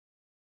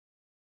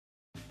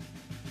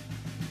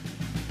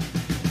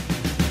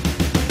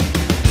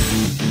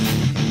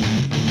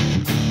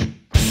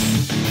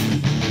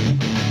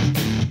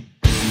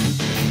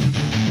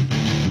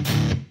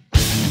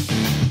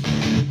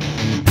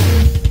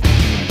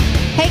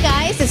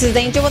This is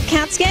Angel with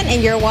Katzkin,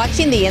 and you're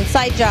watching The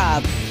Inside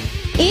Job.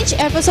 Each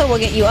episode will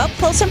get you up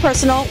close and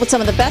personal with some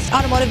of the best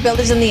automotive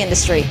builders in the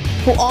industry,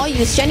 who all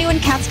use genuine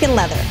Katzkin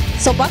leather.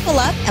 So buckle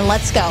up and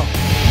let's go.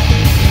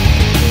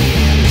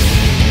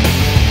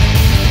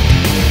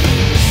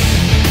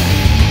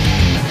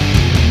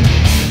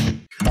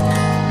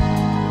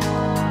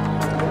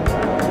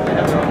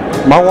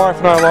 My wife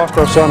and I lost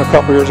our son a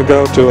couple years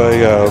ago to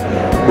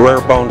a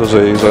rare bone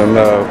disease,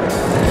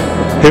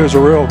 and he was a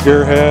real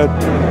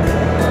gearhead.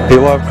 He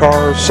loved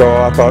cars, so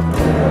I thought,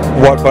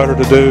 what better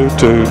to do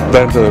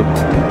than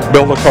to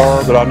build a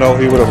car that I know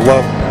he would have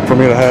loved for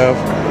me to have.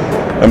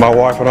 And my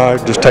wife and I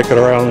just take it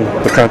around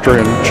the country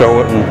and show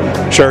it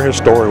and share his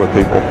story with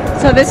people.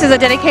 So this is a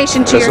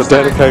dedication to your son? It's a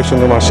dedication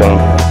to my son.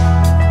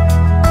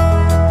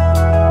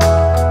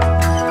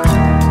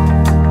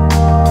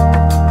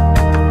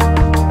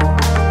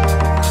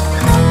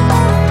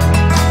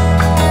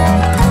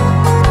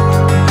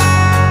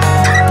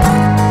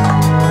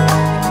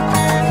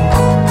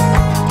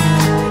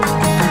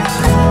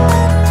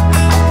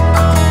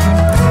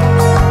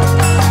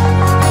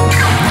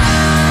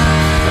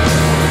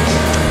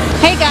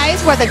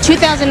 We're at the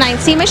 2009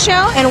 SEMA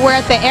show, and we're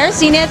at the Air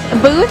Zenith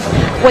booth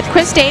with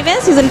Chris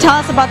Davis, who's going to tell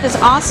us about this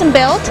awesome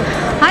build.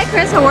 Hi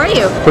Chris, how are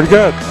you? Pretty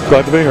good.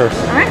 Glad to be here.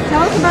 All right,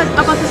 tell us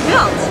about this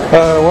build.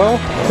 Well,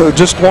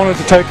 just wanted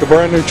to take a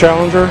brand new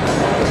Challenger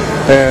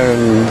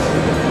and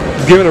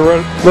give it a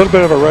little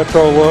bit of a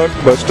retro look,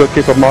 but still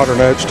keep a modern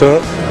edge to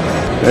it.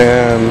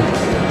 And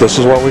this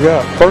is what we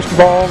got. First of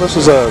all, this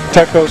is a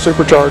Teco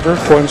supercharger,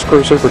 twin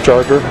screw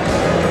supercharger.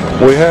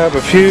 We have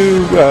a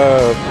few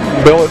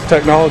billet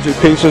technology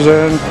pieces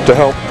in to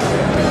help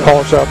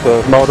polish out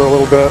the motor a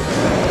little bit,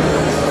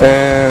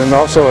 and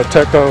also a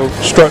Teco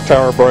strut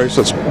tower brace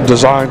that's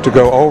designed to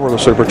go over the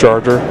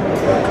supercharger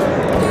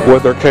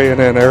with their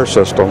K&N air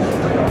system.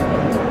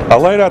 I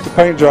laid out the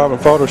paint job in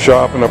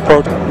Photoshop and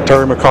approached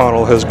Terry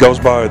McConnell, his goes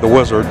by the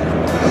Wizard.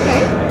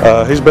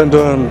 He's been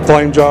doing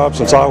flame jobs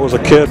since I was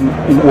a kid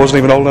and wasn't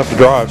even old enough to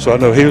drive, so I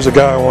knew he was the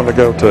guy I wanted to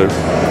go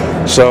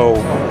to.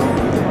 So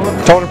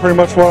told him pretty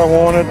much what I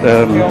wanted,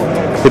 and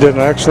he did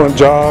an excellent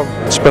job.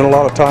 Spent a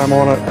lot of time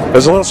on it. It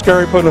was a little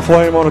scary putting a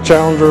flame on a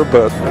Challenger,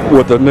 but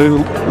with the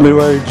new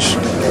age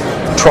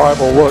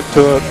tribal look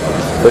to it,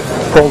 it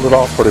pulled it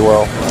off pretty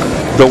well.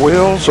 The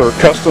wheels are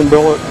custom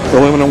billet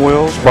aluminum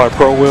wheels by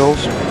Pro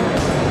Wheels.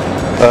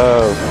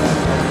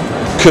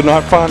 Could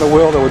not find a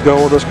wheel that would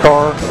go with this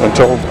car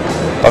until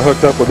I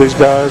hooked up with these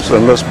guys,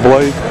 and this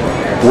blade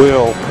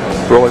wheel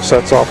really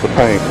sets off the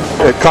paint.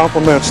 It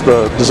complements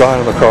the design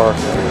of the car.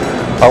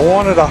 I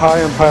wanted a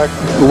high impact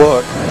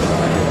look,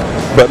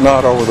 but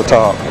not over the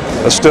top.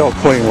 It's still a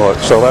clean look,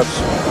 so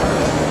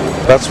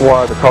that's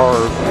why the car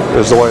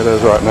is the way it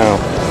is right now.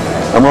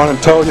 I'm running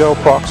Toyo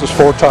Proxys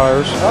 4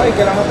 tires.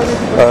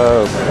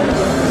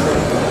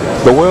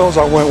 The wheels,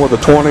 I went with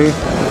a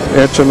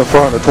 20-inch in the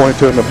front and a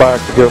 22 in the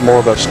back to give more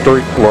of that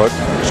street look,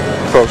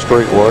 pro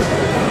street look.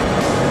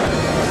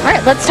 All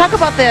right, let's talk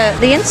about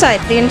the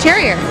inside, the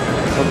interior.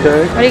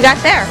 Okay. What do you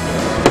got there?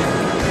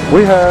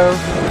 We have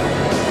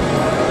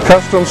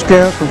custom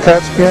skins from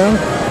Katzkin.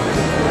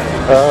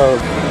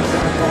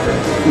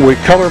 We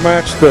color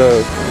matched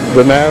the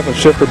nav and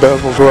shifter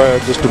bezels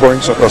red just to bring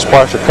a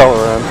splash of color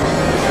in,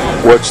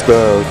 which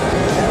the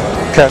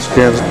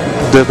Katzkins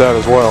did that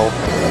as well.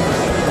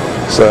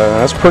 So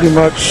that's pretty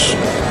much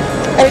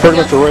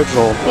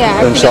original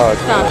inside.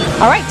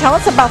 All right, tell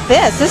us about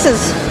this. This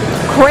is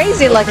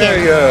crazy looking.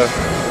 Okay,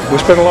 we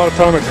spent a lot of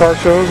time at car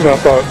shows, and I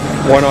thought,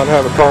 why not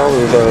have a car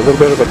with a little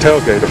bit of a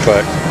tailgate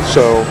effect?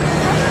 So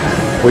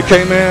we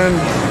came in,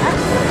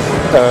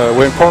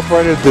 we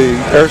incorporated the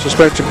air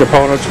suspension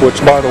components,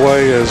 which by the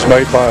way is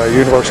made by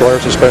Universal Air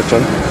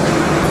Suspension.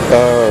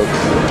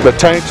 The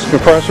tanks,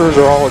 compressors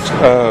are all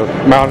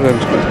mounted in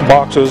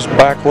boxes,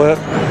 backlit.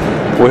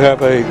 We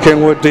have a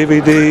Kenwood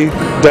DVD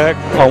deck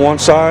on one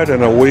side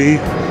and a Wii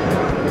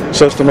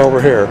system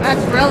over here.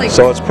 That's really cool.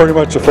 So it's pretty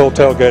much a full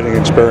tailgating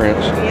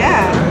experience.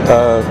 Yeah.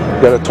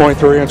 Got a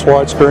 23-inch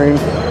widescreen.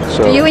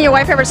 So do you and your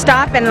wife ever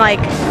stop and like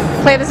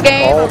play this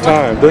game? All the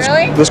time.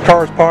 Really? This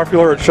car is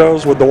popular. It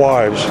shows with the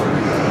wives.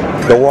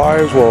 The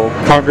wives will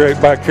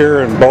congregate back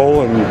here and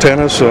bowl and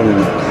tennis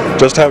and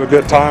just have a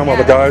good time while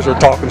the guys are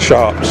talking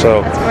shop.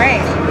 So that's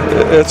great.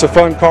 It's a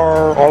fun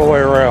car all the way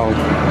around.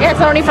 Yeah, it's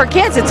not only for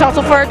kids, it's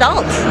also for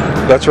adults.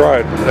 That's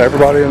right.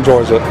 Everybody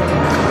enjoys it.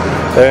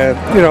 And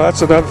you know,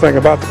 that's another thing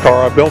about the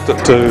car. I built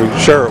it to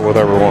share it with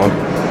everyone.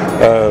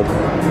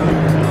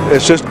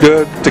 It's just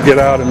good to get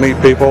out and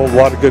meet people, a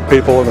lot of good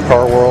people in the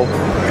car world,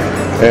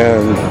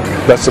 and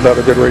that's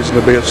another good reason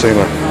to be at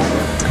SEMA.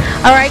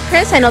 All right,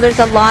 Chris, I know there's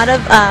a lot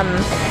of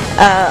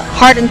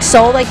heart and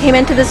soul that came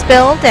into this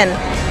build, and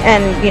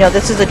you know,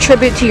 this is a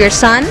tribute to your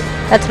son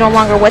that's no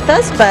longer with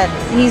us, but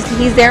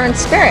he's there in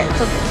spirit.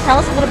 So tell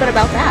us a little bit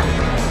about that.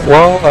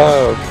 Well,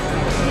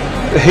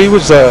 he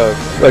was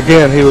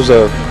again, he was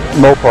a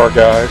Mopar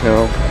guy, you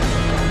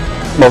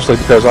know, mostly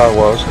because I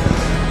was,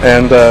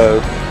 and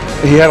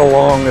he had a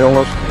long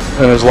illness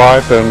in his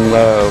life, and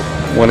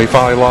when he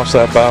finally lost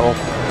that battle,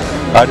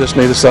 I just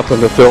needed something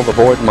to fill the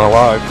void in my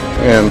life,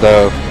 and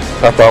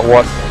I thought,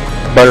 what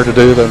better to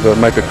do than to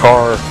make a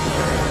car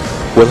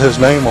with his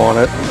name on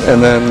it,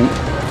 and then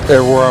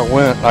everywhere I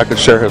went I could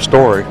share his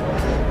story.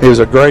 He was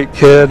a great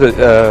kid.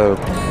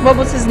 What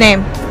was his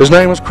name? His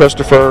name was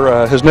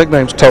Christopher. His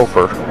nickname's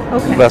Topher.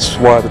 Okay. That's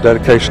why the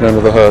dedication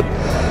under the hood.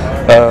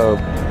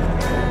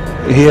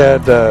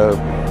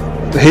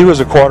 He was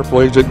a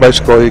quadriplegic,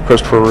 basically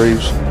Christopher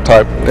Reeves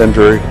type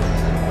injury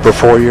for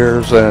 4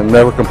 years and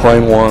never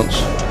complained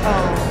once.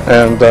 Oh.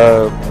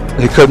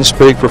 And he couldn't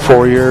speak for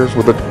 4 years.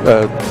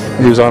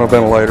 He was on a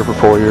ventilator for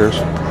 4 years.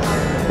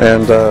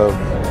 And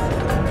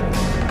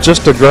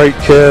just a great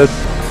kid.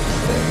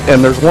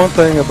 And there's one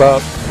thing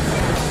about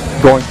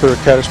going through a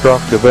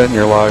catastrophic event in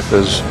your life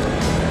is,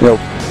 you know,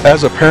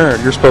 as a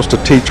parent, you're supposed to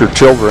teach your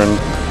children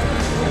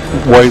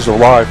ways of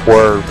life,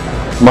 where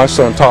my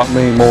son taught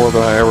me more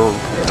than I ever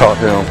taught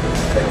him.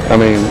 I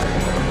mean,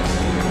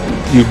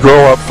 you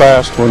grow up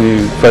fast when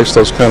you face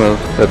those kind of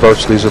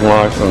adversities in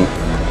life, and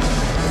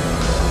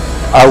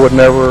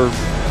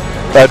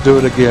I'd do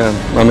it again.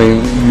 I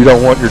mean, you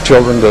don't want your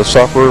children to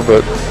suffer,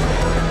 but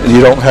you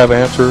don't have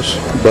answers.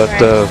 But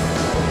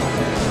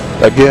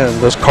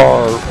again, this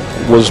car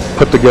was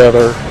put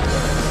together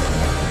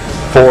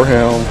for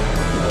him,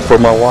 for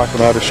my wife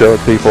and I to show it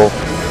people,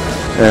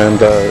 and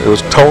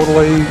this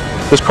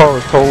car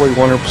was totally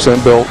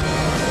 100% built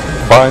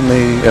by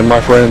me and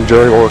my friend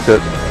Jerry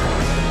Orcutt.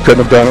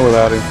 Couldn't have done it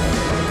without him.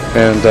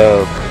 And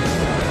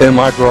in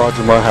my garage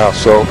in my house,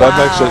 so that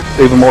makes it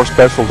even more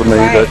special to me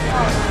that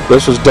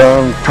this was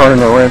done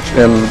turning a wrench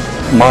in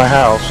my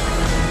house,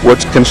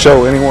 which can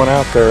show anyone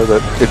out there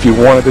that if you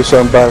want to do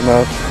something bad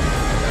enough,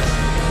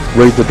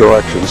 read the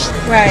directions.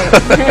 Right.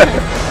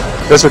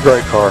 It's a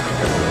great car.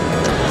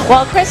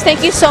 Well, Chris,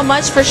 thank you so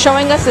much for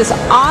showing us this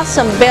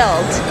awesome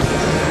build.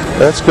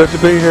 It's good to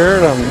be here,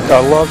 and I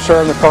love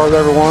sharing the car with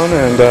everyone,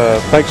 and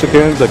thanks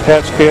again to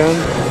Katzkin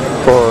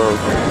for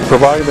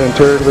providing the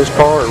interior to this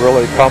car. It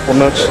really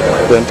complements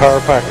the entire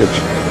package.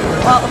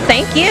 Well,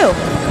 thank you.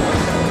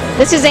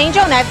 This is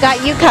Angel, and I've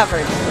got you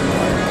covered.